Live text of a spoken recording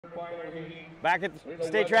Back at the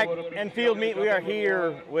state track and field meet, we are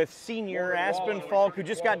here with senior Aspen Falk, who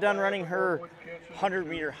just got done running her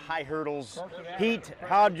 100-meter high hurdles heat.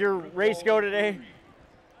 How'd your race go today?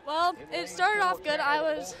 Well, it started off good. I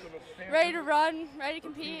was ready to run, ready to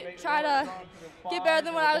compete, try to get better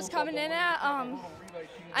than what I was coming in at.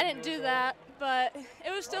 I didn't do that, but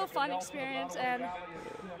it was still a fun experience, and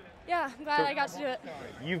yeah, I'm glad I got to do it.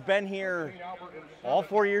 You've been here all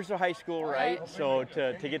 4 years of high school, right? So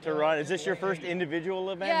to get to run, is this your first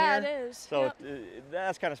individual event here? Yeah, it is. So yep.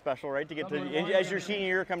 That's kind of special, right? To get to, as your senior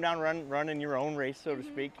year, come down, run in your own race, so to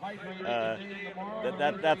speak.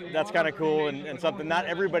 That's kind of cool and something not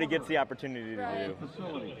everybody gets the opportunity to do.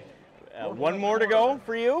 One more to go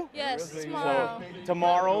for you? Yes, tomorrow. So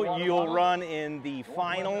tomorrow you'll run in the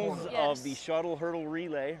finals of the shuttle hurdle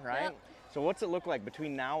relay, right? Yep. So what's it look like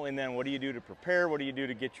between now and then? What do you do to prepare? What do you do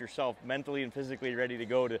to get yourself mentally and physically ready to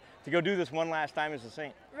go do this one last time as a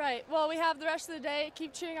Saint? Right. Well, we have the rest of the day.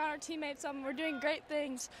 Keep cheering on our teammates. We're doing great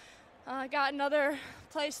things. Got another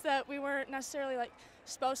place that we weren't necessarily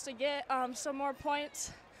supposed to get. Some more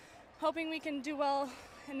points. Hoping we can do well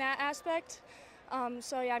in that aspect.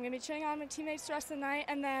 So yeah, I'm gonna be cheering on my teammates the rest of the night,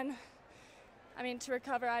 and then, to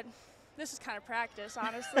recover, this is kind of practice,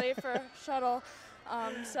 honestly, for shuttle.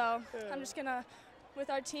 So I'm just gonna, with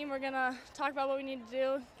our team, we're gonna talk about what we need to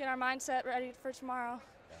do, get our mindset ready for tomorrow.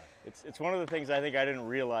 It's one of the things I think I didn't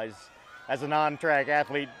realize as a non-track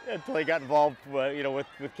athlete until I got involved,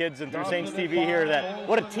 with kids and through Saints TV here, that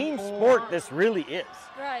what a team sport this really is.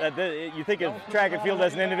 Right. You think of track and field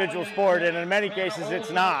as an individual sport, and in many cases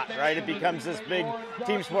it's not, right? It becomes this big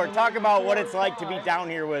team sport. Talk about what it's like to be down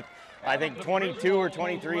here with, I think, 22 or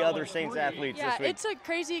 23 other Saints athletes this week. Yeah, it's a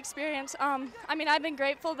crazy experience. I've been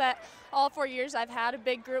grateful that all 4 years I've had a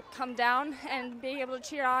big group come down and being able to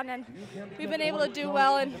cheer on, and we've been able to do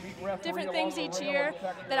well in different things each year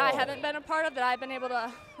that I haven't been a part of, that I've been able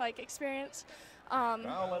to experience.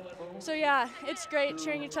 So yeah, it's great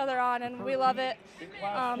cheering each other on, and we love it.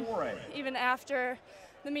 Even after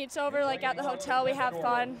the meet's over, at the hotel, we have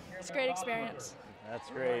fun. It's a great experience. That's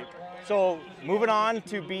great. So moving on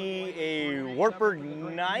to be a Wartburg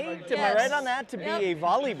Knight, yes. Am I right on that? To be a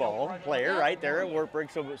volleyball player, right there at Wartburg.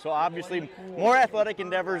 So obviously more athletic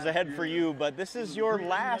endeavors ahead for you, but this is your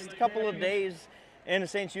last couple of days in a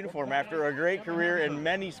Saints uniform after a great career in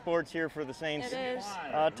many sports here for the Saints. It is.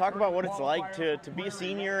 Talk about what it's like to be a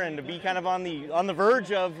senior and to be kind of on the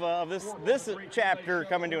verge of this chapter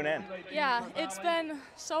coming to an end. Yeah, it's been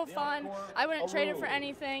so fun. I wouldn't trade it for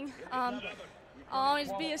anything. I'll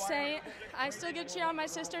always be a Saint. I still get to cheer on my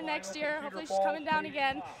sister next year. Hopefully she's coming down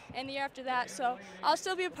again, and the year after that. So I'll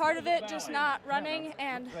still be a part of it, just not running.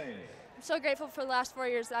 And I'm so grateful for the last 4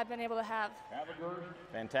 years that I've been able to have.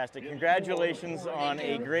 Fantastic. Congratulations on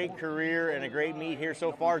a great career and a great meet here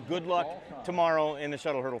so far. Good luck tomorrow in the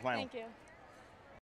shuttle hurdle final. Thank you.